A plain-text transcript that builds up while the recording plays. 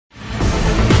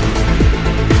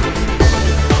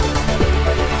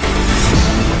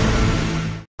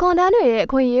ခွန်တန်းတွေရဲ့အ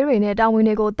ခွင့်အရေးတွေနဲ့တာဝန်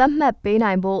တွေကိုသတ်မှတ်ပေး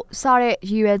နိုင်ဖို့စတဲ့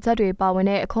ရည်ရွယ်ချက်တွေပါဝင်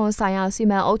တဲ့အခွန်ဆိုင်ရာစီ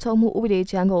မံအုပ်ချုပ်မှုဥပဒေ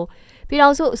ကြမ်းကိုပြည်ထော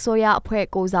င်စုအစိုးရအဖွဲ့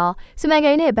ကိုစားစီမံ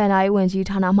ကိန်းနဲ့ဗန်ဒါရေးဝန်ကြီး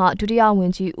ဌာနမှဒုတိယဝ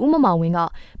န်ကြီးဦးမမောင်ဝင်းက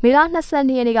မေလ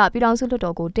22ရက်နေ့ကပြည်ထောင်စုလွှတ်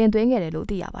တော်ကိုတင်သွင်းခဲ့တယ်လို့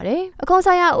သိရပါတယ်။အခွန်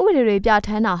ဆိုင်ရာဥပဒေတွေပြဋ္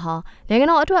ဌာန်းတာဟာနိုင်ငံ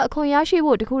တော်အတွက်အခွန်ရရှိ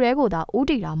ဖို့တခုတည်းကိုသာဦး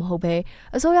တည်တာမဟုတ်ဘဲ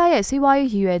အစိုးရရဲ့စီးပွားရေး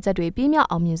ရည်ရွယ်ချက်တွေပြည့်မြောက်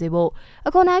အောင်မြင်စေဖို့အ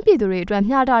ခွန်တိုင်းပြည်သူတွေအတွက်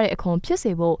မျှတတဲ့အခွန်ဖြစ်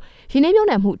စေဖို့ရင်းနှီးမြှုပ်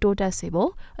နှံမှုတိုးတက်စေဖို့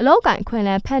အလောက်ကိုင်အခွင့်အလ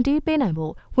မ်းဖန်တီးပေးနိုင်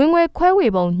ဖို့ဝင်ငွေခွဲဝေ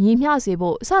ပုံညီမျှစေ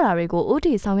ဖို့စတာတွေကိုဦးတ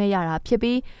ည်ဆောင်ရွက်ရတာဖြစ်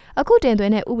ပြီးအခုတင်သွ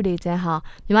င်းတဲ့ဥပဒေကြမ်းဟာ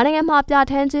မြန်မာနိုင်ငံမှာပြဋ္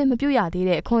ဌာန်းခြင်းမပြုရသေး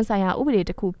တဲ့အခွန်ဆိုင်ရာဥပဒေ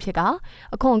တစ်ခုဖြစ်က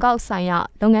အခွန်ကောက်ဆိုင်ရာ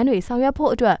လုပ်ငန်းတွေဆောင်ရွက်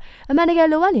ဖို့အတွက်အမှန်တကယ်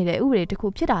လိုအပ်နေတဲ့ဥပဒေတစ်ခု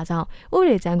ဖြစ်တာကြောင့်ဥပ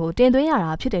ဒေကြမ်းကိုတင်သွင်းရ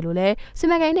တာဖြစ်တယ်လို့လည်းစီ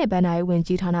မံကိန်းနဲ့ဗန်ဒါရေးဝန်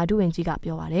ကြီးဌာနဒုဝန်ကြီးက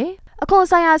ပြောပါတယ်။အခွန်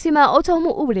ဆိုင်ရာစီမံအုပ်ချုပ်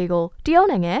မှုဥပဒေကိုတရုတ်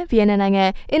နိုင်ငံ၊ဗီယက်နမ်နိုင်ငံ၊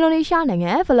အင်ဒိုနီးရှားနိုင်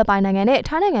ငံ၊ဖိလစ်ပိုင်နိုင်ငံနဲ့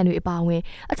ထိုင်းနိုင်ငံတွေအပါအဝင်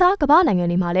အခြားကမ္ဘာနိုင်ငံ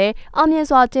တွေမှာလည်းအောင်မြင်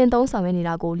စွာကျင့်သုံးဆောင်ရွက်နေ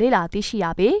တာကိုလေ့လာသိရှိရ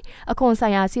ပြီးအခွန်ဆို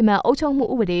င်ရာစီမံအုပ်ချုပ်မှု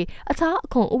ဥပဒေအခြားအ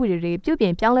ခွန်ဥပဒေတွေပြုပြ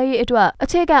င်ပြောင်းလဲရေးအတွက်အ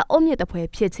ခြေခံအုတ်မြစ်တစ်ဖွဲ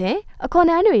ဖြစ်ခြင်းအခွန်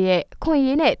တန်းတွေရဲ့အခွင့်အ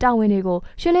ရေးနဲ့တာဝန်တွေကို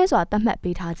ရှင်းလင်းစွာသတ်မှတ်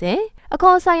ပေးထားခြင်းအခွ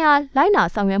န်ဆိုင်ရာလိုက်နာ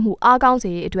ဆောင်ရွက်မှုအားကောင်းစေ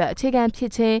ရေးအတွက်အခြေခံဖြ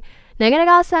စ်ခြင်းနိုင်ငံတ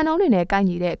ကာစံနှုန်းတွေနဲ့ကိုက်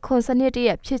ညီတဲ့ခွန်စနစ်တရ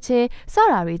က်ဖြစ်ခြင်းစ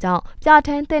တာတွေကြောင့်ပြဋ္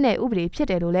ဌာန်းတဲ့ဥပဒေဖြစ်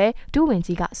တယ်လို့လည်းဒုဝန်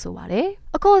ကြီးကဆိုပါတယ်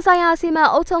။အခွန်ဆိုင်ရာစီမံ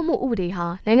အုပ်ချုပ်မှုဥပဒေဟာ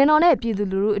နိုင်ငံတော်နဲ့ပြည်သူ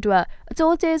လူထုအတွက်အ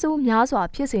ကျိုးကျေးဇူးများစွာ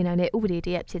ဖြစ်စေနိုင်တဲ့ဥပဒေတ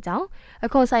ရက်ဖြစ်ကြောင်းအ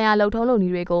ခွန်ဆိုင်ရာလုပ်ထုံးလုပ်န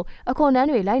ည်းတွေကိုအခွန်တန်း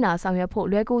တွေလိုက်နာဆောင်ရွက်ဖို့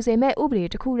လွယ်ကူစေမဲ့ဥပဒေ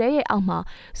တစ်ခုတည်းရဲ့အောက်မှာ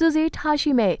စုစည်းထား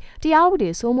ရှိမဲ့တရားဥပဒေ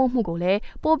စိုးမိုးမှုကိုလည်း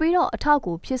ပို့ပြီးတော့အထောက်အ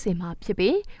ကူဖြစ်စေမှာဖြစ်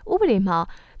ပြီးဥပဒေမှာ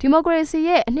ဒီမိုကရေစီ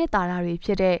ရဲ့အနှစ်သာရတွေဖြ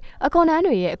စ်တဲ့အခွန်တန်း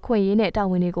တွေရဲ့အခွင့်အရေးနဲ့တာ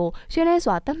ဝန်တွေကိုရှင်းလင်း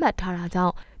စွာသတ်မှတ်ထားတာကြော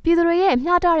င့်ပြည်သူတွေရဲ့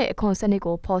မျှတတဲ့အခွန်စနစ်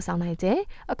ကိုဖော်ဆောင်နိုင်တဲ့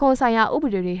အခွန်ဆိုင်ရာဥပ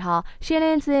ဒေတွေဟာရှင်းလ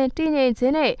င်းခြင်းတည်ငြိမ်ခြ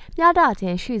င်းနဲ့မျှတခြ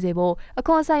င်းရှိစေဖို့အ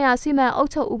ခွန်ဆိုင်ရာစီမံအုပ်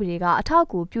ချုပ်ဥပဒေကအထောက်အ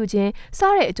ကူပြုခြင်းစ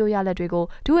တဲ့အကျိုးရလဒ်တွေကို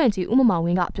ဒုဝန်ကြီးဦးမမောင်ဝ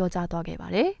င်းကပြောကြားသွားခဲ့ပါ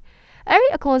တယ်။အဲဒီ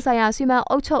အခွန်ဆိုင်ရာစီမံ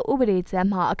အုပ်ချုပ်ဥပဒေကြမ်း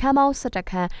မှာအခန်းပေါင်း17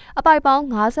ခန်းအပိုက်ပေါင်း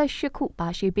58ခုပါ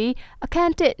ရှိပြီးအခ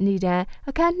န်း1ဏ္ဍန်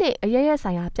အခန်း2အရရ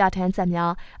ဆိုင်ရာပြဋ္ဌာန်းချက်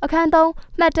များအခန်း3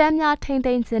မှတ်တမ်းများထိန်း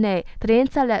သိမ်းခြင်းနဲ့သတင်း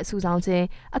ချက်လက်စုဆောင်းခြင်း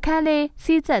အခန်း4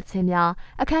စီးကျက်ခြင်းများ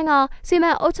အခန်း5စီ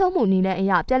မံအုပ်ချုပ်မှုနည်းလမ်းအ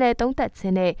ရပြည်လဲသုံးသပ်ခြ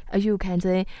င်းနဲ့အယူခံခြ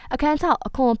င်းအခန်း6အ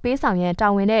ခွန်ပေးဆောင်ရန်တာ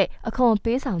ဝန်နဲ့အခွန်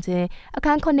ပေးဆောင်ခြင်းအခ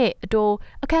န်း9အတိုး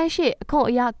အခန်း8အခွန်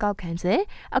အရကောက်ခံခြင်း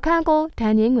အခန်း9ဒ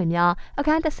ဏ်ငွေငွေများအခ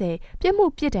န်း10ပြစ်မှု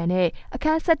ပြစ်ဒဏ်နဲ့အခ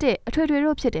န်း17အထွေထွေ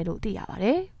တို့ဖြစ်တယ်လို့သိရပါတ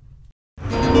ယ်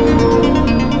။